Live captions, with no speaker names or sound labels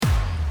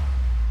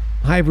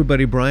Hi,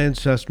 everybody. Brian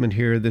Sussman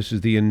here. This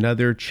is the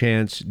Another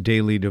Chance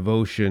Daily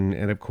Devotion,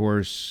 and of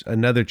course,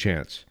 Another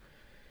Chance.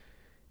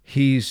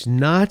 He's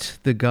not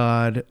the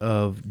God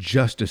of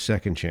just a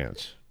second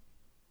chance.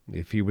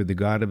 If he were the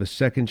God of a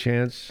second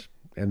chance,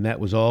 and that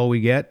was all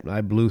we get,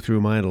 I blew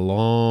through mine a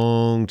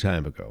long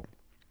time ago.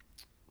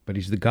 But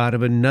he's the God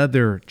of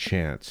another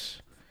chance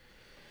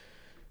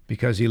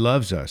because he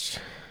loves us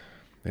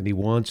and he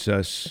wants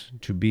us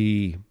to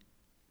be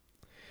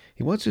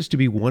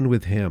one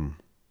with him.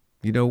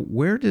 You know,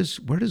 where does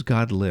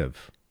God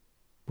live?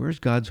 Where's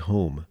God's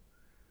home?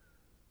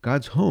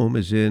 God's home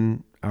is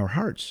in our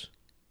hearts.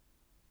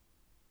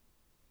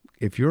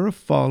 If you're a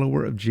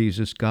follower of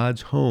Jesus,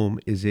 God's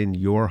home is in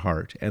your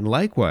heart. And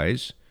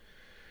likewise,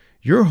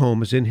 your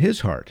home is in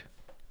his heart.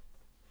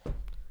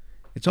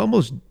 It's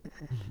almost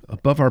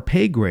above our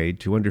pay grade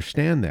to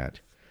understand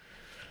that.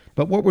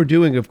 But what we're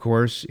doing, of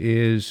course,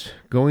 is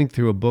going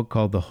through a book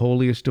called The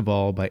Holiest of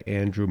All by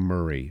Andrew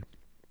Murray,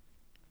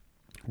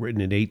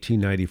 written in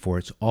 1894.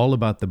 It's all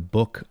about the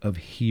book of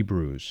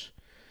Hebrews.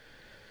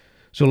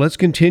 So let's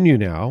continue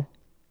now.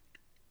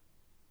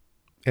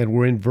 And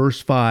we're in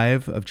verse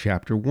 5 of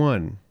chapter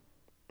 1.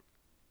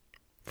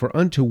 For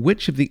unto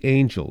which of the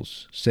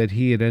angels said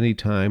he at any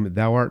time,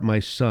 Thou art my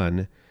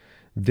son,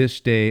 this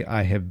day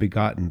I have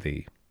begotten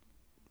thee?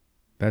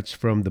 That's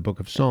from the book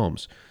of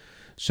Psalms.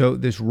 So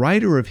this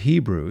writer of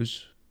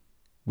Hebrews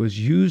was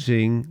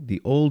using the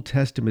Old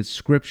Testament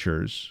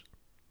scriptures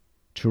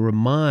to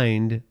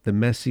remind the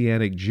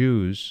Messianic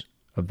Jews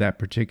of that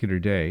particular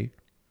day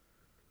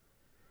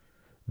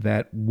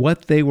that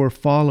what they were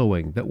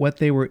following, that what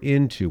they were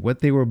into,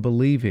 what they were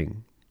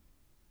believing,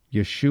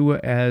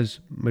 Yeshua as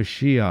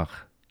Mashiach,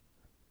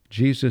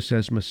 Jesus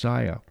as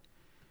Messiah,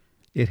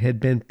 it had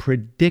been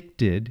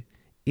predicted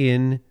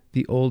in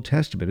the Old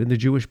Testament, in the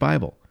Jewish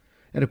Bible.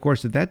 And of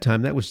course, at that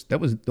time,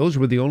 those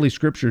were the only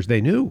scriptures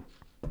they knew.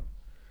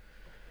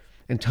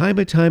 And time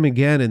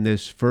again in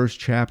this first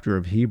chapter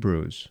of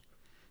Hebrews,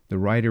 the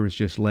writer is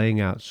just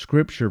laying out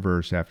scripture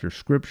verse after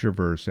scripture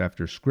verse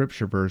after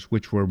scripture verse,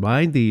 which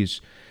remind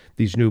these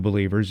new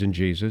believers in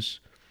Jesus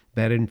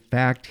that in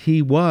fact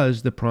he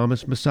was the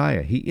promised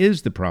Messiah. He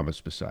is the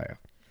promised Messiah.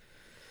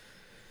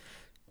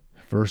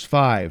 Verse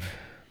 5.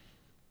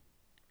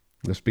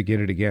 Let's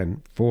begin it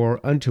again. For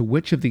unto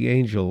which of the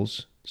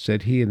angels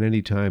said he at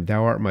any time,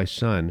 Thou art my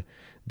son,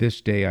 this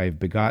day I have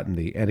begotten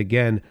thee? And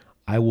again,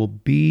 I will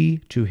be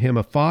to him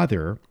a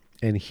father,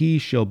 and he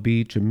shall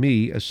be to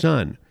me a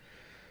son.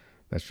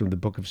 That's from the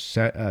book of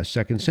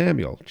 2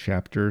 Samuel,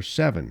 chapter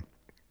 7.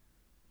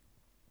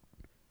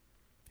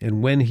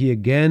 And when he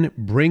again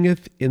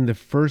bringeth in the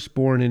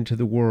firstborn into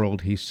the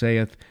world, he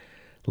saith,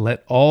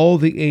 Let all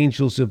the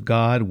angels of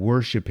God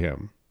worship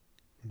him.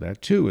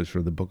 That too is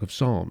from the book of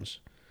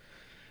Psalms.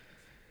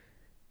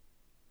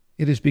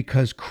 It is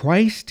because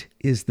Christ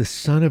is the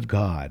Son of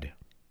God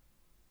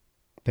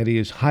that he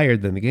is higher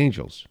than the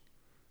angels,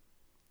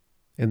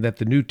 and that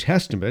the New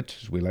Testament,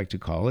 as we like to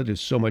call it,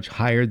 is so much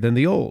higher than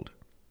the Old.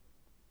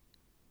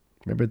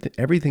 Remember,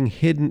 everything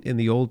hidden in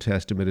the Old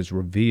Testament is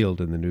revealed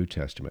in the New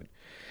Testament.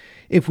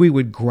 If we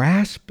would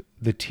grasp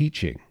the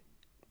teaching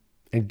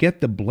and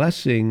get the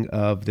blessing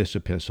of this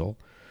epistle,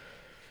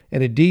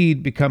 and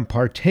indeed become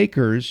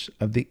partakers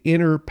of the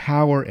inner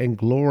power and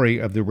glory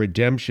of the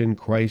redemption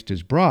Christ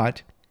has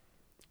brought,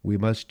 we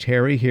must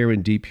tarry here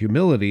in deep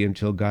humility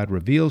until God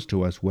reveals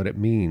to us what it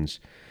means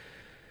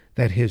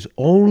that his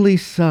only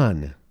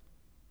Son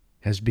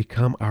has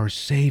become our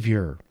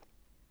Savior.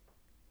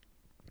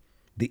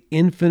 The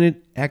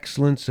infinite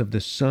excellence of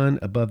the Son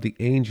above the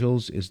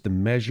angels is the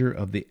measure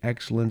of the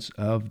excellence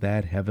of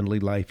that heavenly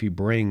life he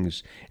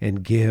brings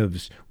and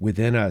gives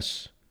within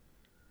us.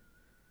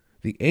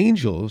 The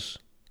angels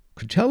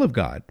could tell of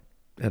God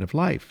and of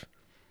life.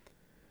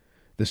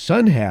 The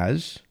Son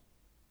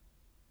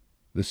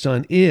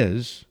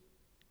is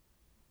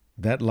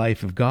that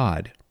life of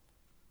God,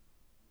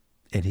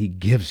 and he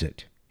gives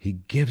it. He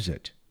gives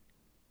it.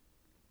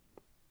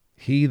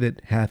 He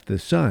that hath the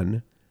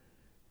Son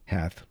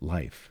hath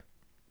life.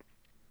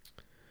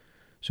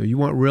 So you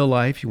want real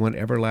life, you want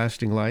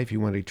everlasting life,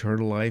 you want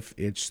eternal life,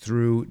 it's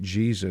through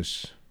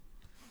Jesus,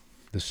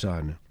 the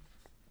Son.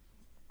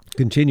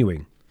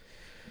 Continuing.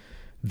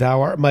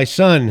 Thou art my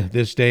son,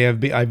 this day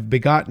I've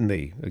begotten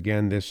thee.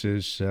 Again, this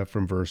is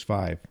from verse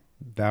 5.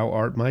 Thou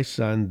art my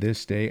son,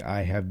 this day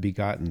I have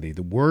begotten thee.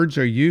 The words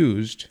are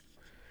used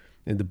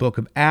in the book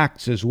of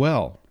Acts as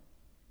well.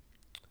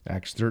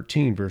 Acts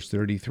 13, verse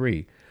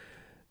 33.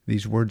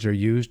 These words are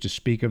used to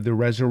speak of the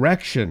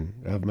resurrection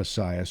of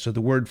Messiah. So the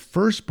word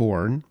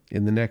firstborn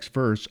in the next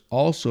verse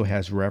also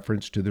has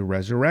reference to the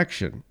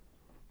resurrection.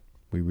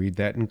 We read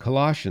that in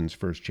Colossians,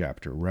 first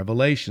chapter,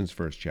 Revelations,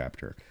 first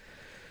chapter.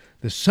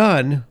 The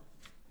Son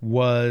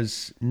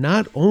was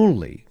not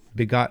only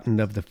begotten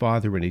of the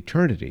Father in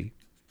eternity,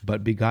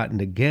 but begotten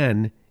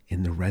again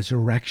in the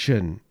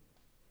resurrection.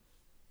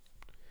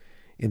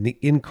 In the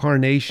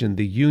incarnation,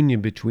 the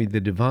union between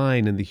the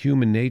divine and the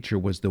human nature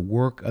was the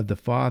work of the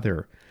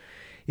Father.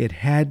 It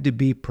had to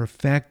be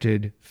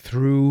perfected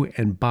through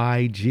and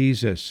by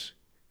Jesus.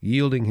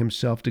 yielding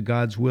himself to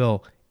God's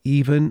will,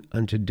 even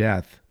unto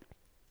death.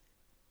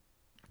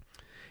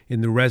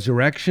 In the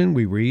resurrection,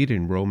 we read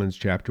in Romans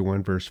chapter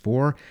 1, verse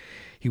 4,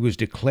 he was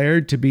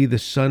declared to be the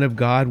Son of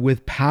God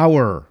with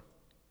power.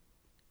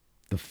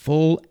 The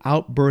full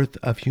outbirth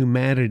of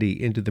humanity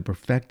into the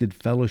perfected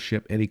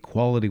fellowship and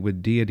equality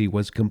with deity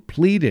was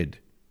completed.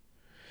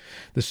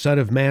 The Son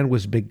of Man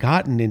was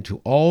begotten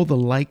into all the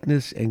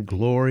likeness and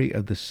glory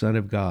of the Son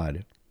of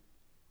God.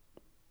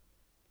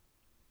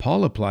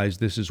 Paul applies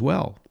this as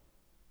well.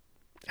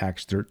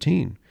 Acts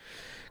 13.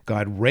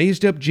 God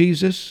raised up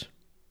Jesus,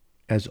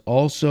 as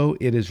also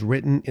it is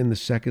written in the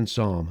second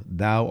Psalm,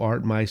 Thou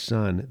art my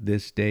Son,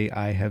 this day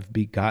I have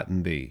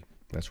begotten thee.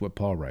 That's what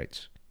Paul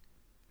writes.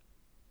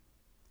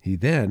 He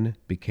then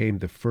became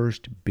the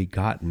first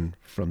begotten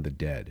from the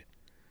dead.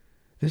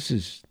 This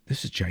is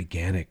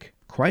gigantic.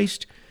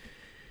 Christ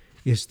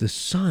is the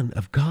Son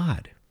of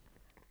God.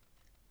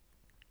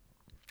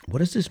 What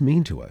does this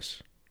mean to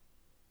us?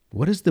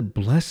 What is the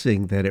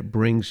blessing that it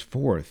brings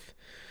forth?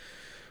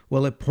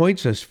 Well, it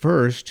points us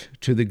first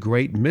to the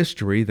great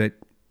mystery that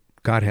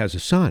God has a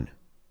son.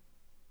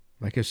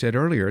 Like I said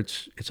earlier,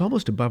 it's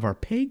almost above our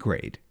pay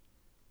grade.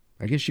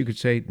 I guess you could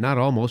say not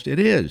almost, it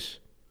is.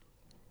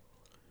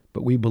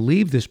 But we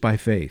believe this by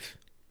faith.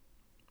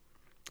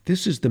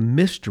 This is the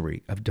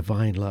mystery of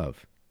divine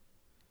love.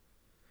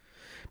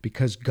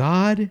 Because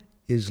God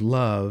is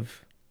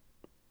love,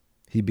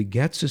 he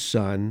begets a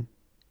son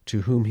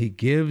to whom he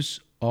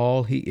gives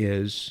all he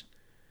is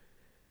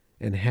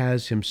and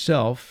has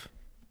himself,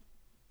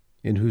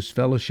 in whose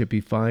fellowship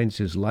he finds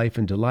his life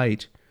and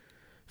delight,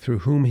 through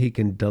whom he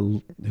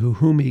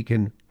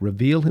can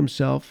reveal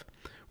himself,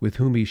 with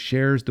whom he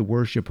shares the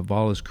worship of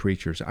all his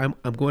creatures. I'm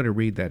going to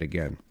read that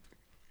again.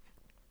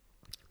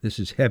 This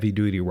is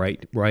heavy-duty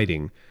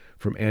writing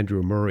from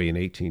Andrew Murray in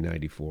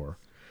 1894.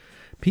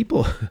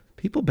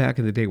 People back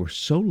in the day were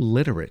so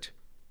literate.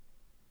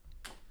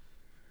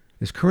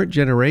 This current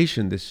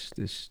generation, this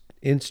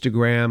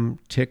Instagram,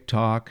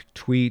 TikTok,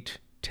 tweet,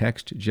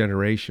 text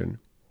generation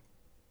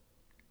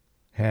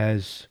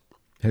has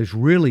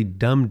really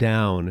dumbed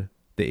down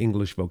the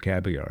English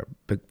vocabulary.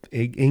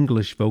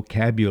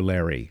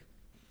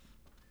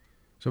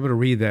 So I'm going to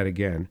read that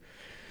again.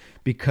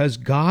 Because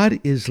God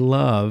is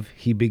love,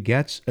 he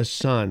begets a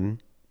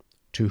son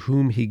to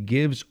whom he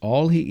gives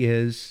all he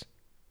is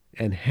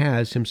and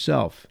has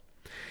himself,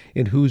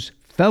 in whose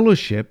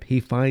fellowship he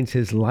finds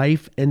his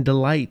life and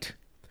delight,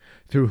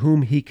 through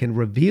whom he can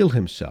reveal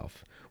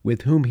himself,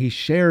 with whom he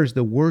shares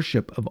the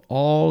worship of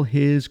all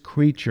his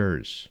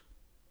creatures.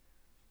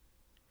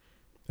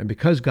 And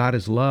because God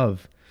is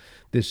love,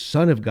 this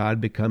Son of God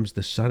becomes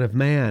the Son of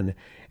Man,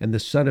 and the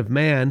Son of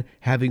Man,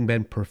 having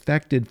been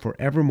perfected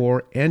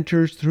forevermore,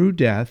 enters through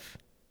death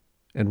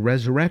and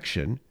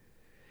resurrection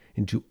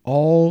into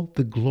all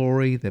the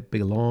glory that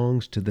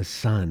belongs to the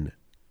Son.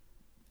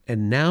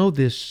 And now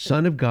this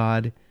Son of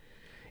God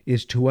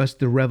is to us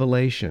the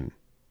revelation,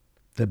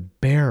 the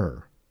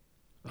bearer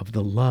of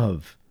the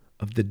love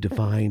of the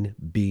divine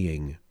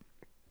being.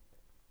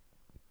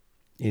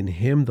 In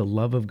him the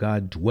love of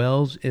God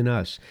dwells in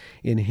us.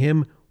 In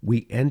him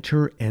we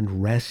enter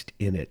and rest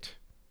in it.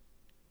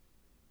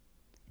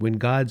 When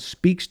God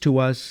speaks to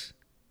us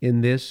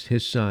in this,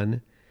 his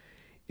Son,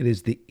 it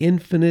is the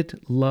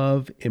infinite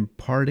love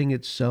imparting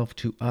itself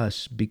to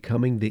us,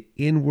 becoming the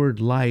inward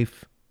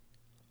life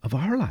of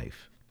our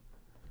life.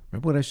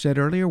 Remember what I said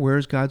earlier? Where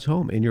is God's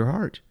home? In your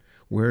heart.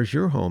 Where is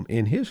your home?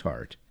 In his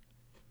heart.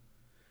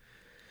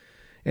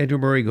 Andrew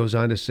Murray goes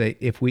on to say,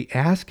 if we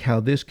ask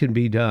how this can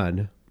be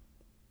done,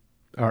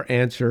 our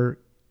answer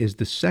is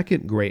the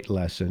second great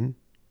lesson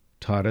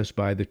taught us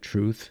by the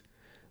truth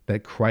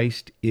that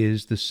Christ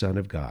is the Son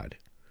of God.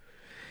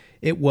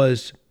 It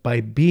was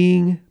by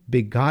being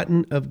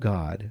begotten of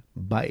God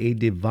by a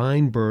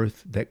divine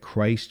birth that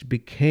Christ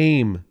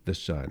became the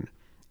Son.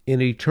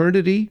 In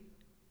eternity,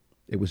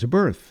 it was a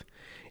birth.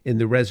 In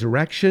the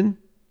resurrection,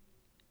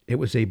 it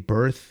was a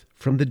birth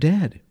from the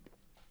dead.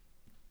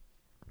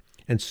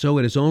 And so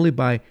it is only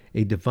by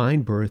a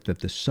divine birth that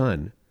the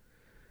Son,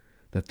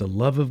 that the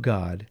love of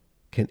God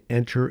can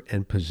enter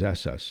and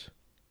possess us.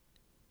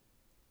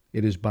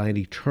 It is by an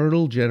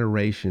eternal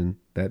generation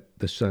that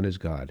the Son is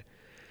God.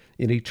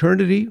 In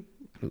eternity,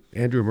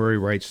 Andrew Murray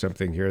writes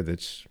something here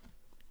that's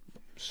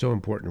so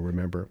important to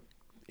remember.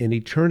 In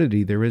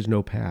eternity, there is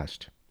no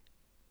past.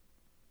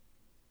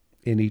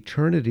 In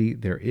eternity,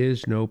 there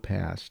is no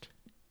past.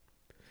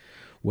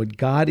 What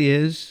God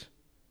is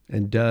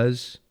and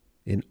does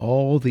in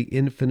all the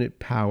infinite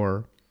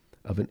power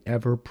of an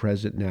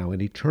ever-present now.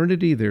 In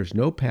eternity, there's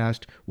no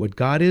past. What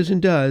God is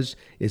and does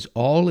is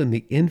all in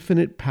the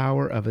infinite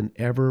power of an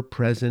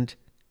ever-present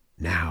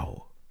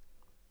now.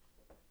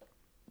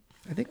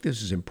 I think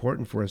this is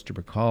important for us to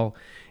recall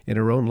in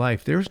our own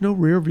life. There's no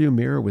rearview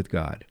mirror with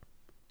God.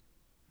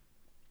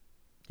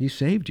 He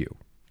saved you.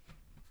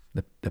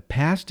 The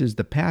past is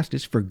the past.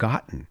 It's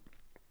forgotten.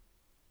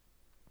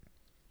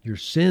 Your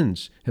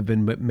sins have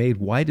been made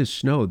white as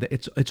snow.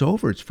 It's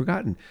over. It's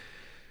forgotten.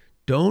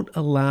 Don't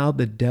allow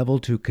the devil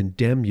to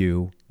condemn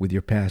you with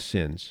your past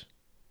sins.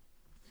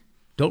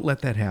 Don't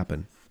let that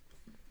happen.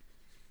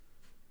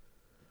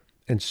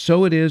 And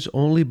so it is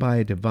only by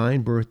a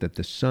divine birth that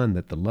the Son,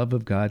 that the love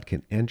of God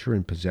can enter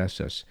and possess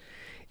us.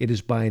 It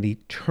is by an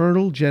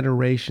eternal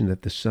generation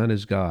that the Son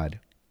is God.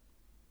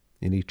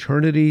 In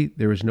eternity,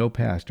 there is no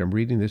past. I'm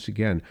reading this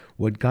again.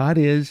 What God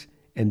is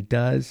and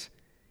does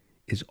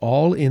is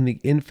all in the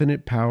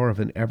infinite power of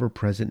an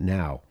ever-present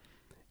now.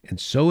 And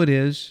so it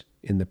is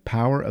in the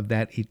power of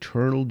that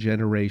eternal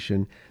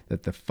generation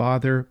that the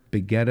Father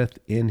begetteth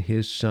in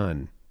his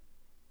Son.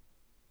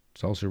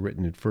 It's also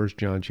written in 1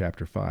 John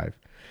chapter 5.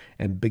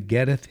 And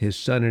begetteth his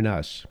Son in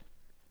us.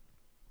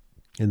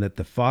 And that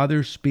the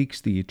Father speaks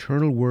the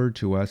eternal word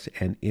to us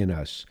and in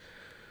us.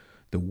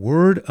 The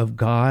Word of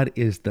God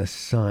is the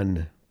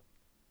Son,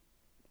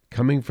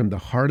 coming from the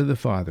heart of the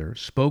Father,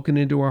 spoken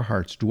into our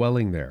hearts,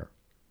 dwelling there.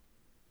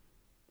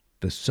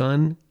 The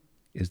Son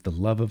is the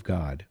love of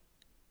God.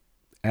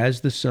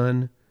 As the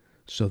Son,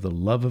 so the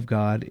love of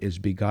God is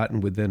begotten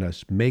within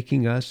us,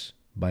 making us,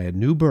 by a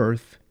new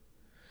birth,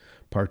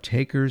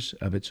 partakers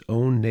of its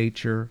own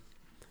nature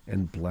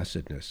and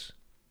blessedness.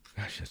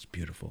 Gosh, that's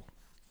beautiful.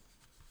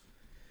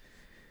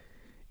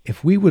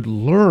 If we would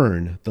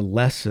learn the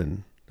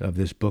lesson of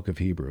this book of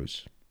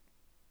Hebrews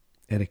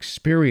and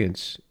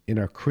experience in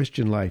our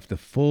Christian life the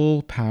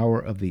full power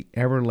of the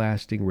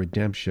everlasting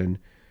redemption,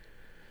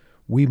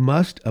 we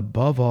must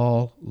above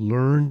all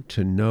learn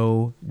to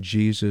know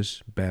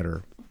Jesus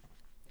better.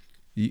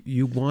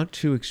 You want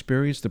to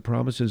experience the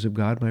promises of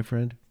God, my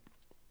friend?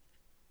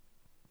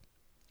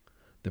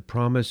 The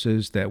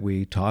promises that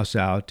we toss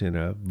out in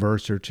a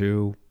verse or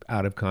two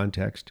out of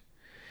context.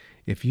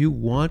 If you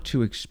want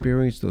to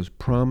experience those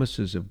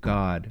promises of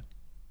God,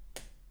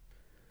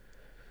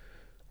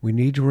 we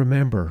need to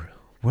remember,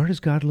 where does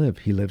God live?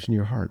 He lives in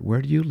your heart.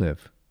 Where do you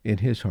live? In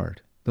his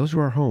heart. Those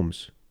are our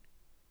homes.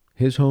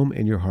 His home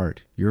and your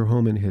heart. Your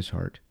home and his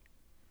heart.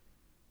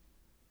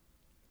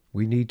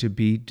 We need to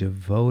be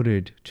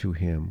devoted to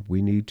him.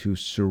 We need to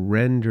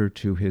surrender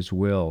to his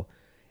will.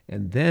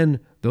 And then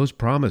those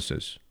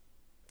promises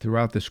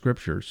throughout the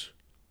scriptures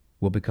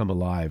will become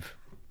alive.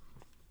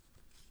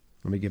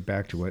 Let me get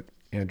back to what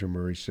Andrew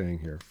Murray's saying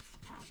here.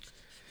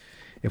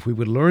 If we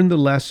would learn the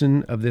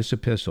lesson of this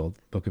epistle,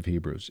 book of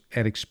Hebrews,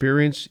 and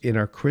experience in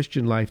our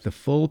Christian life the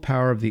full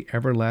power of the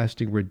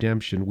everlasting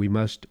redemption, we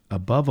must,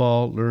 above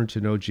all, learn to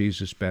know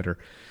Jesus better.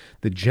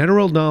 The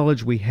general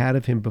knowledge we had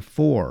of him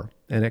before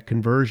and at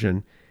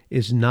conversion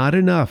is not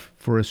enough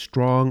for a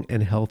strong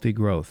and healthy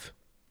growth.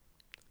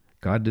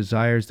 God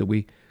desires that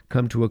we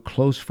come to a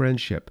close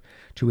friendship,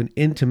 to an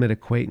intimate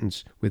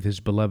acquaintance with his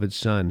beloved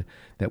Son,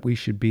 that we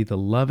should be the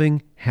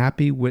loving,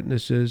 happy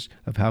witnesses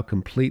of how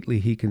completely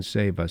he can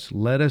save us.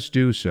 Let us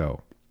do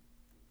so,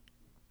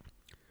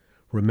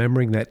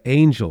 remembering that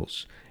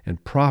angels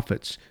and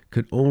prophets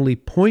could only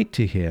point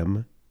to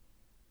him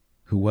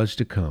who was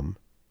to come,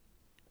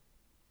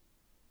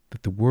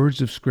 that the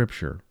words of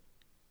Scripture,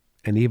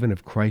 and even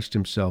of Christ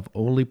himself,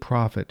 only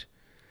profit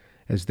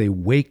as they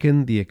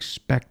waken the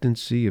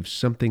expectancy of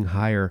something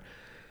higher.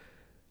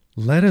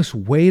 Let us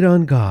wait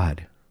on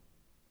God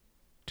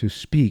to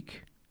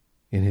speak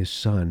in his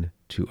Son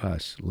to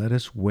us. Let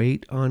us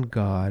wait on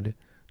God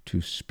to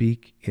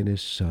speak in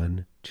his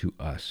Son to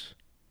us.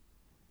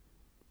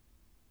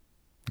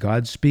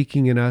 God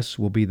speaking in us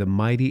will be the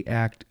mighty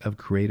act of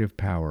creative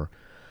power,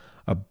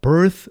 a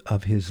birth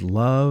of his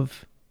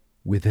love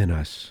within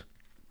us.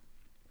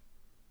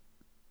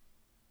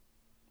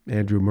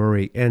 Andrew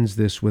Murray ends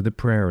this with a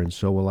prayer, and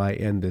so will I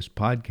end this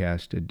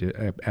podcast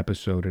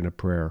episode in a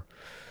prayer.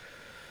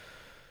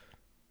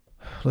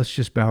 Let's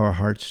just bow our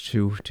hearts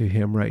to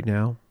him right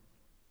now.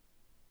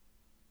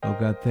 Oh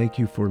God, thank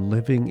you for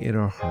living in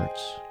our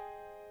hearts.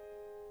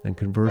 And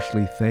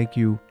conversely, thank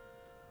you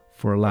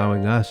for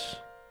allowing us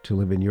to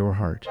live in your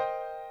heart.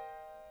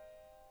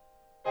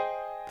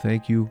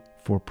 Thank you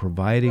for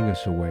providing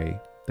us a way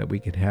that we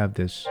can have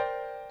this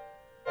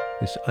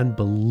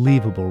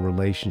unbelievable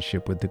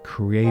relationship with the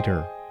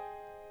Creator,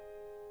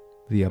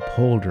 the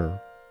upholder,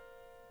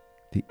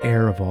 the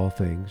heir of all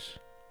things,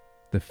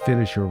 the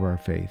finisher of our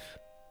faith,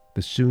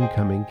 the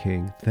soon-coming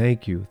King.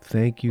 Thank you,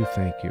 thank you,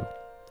 thank you.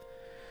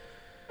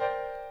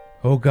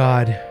 Oh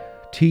God,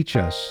 teach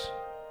us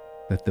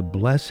that the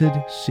blessed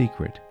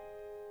secret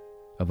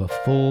of a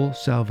full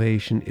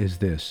salvation is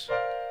this: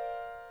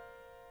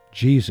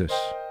 Jesus,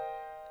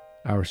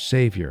 our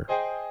Savior,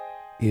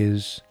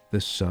 is the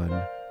Son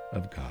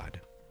of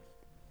God.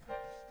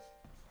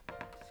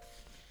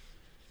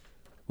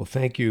 Well,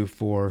 thank you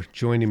for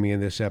joining me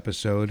in this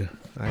episode.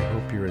 I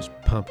hope you're as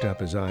pumped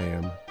up as I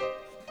am.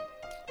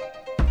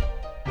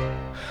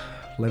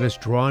 Let us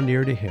draw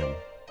near to him.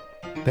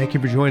 Thank you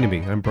for joining me.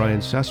 I'm Brian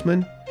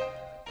Sussman.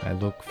 I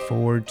look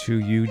forward to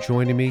you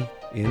joining me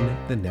in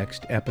the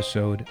next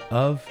episode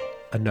of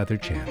Another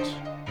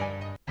Chance.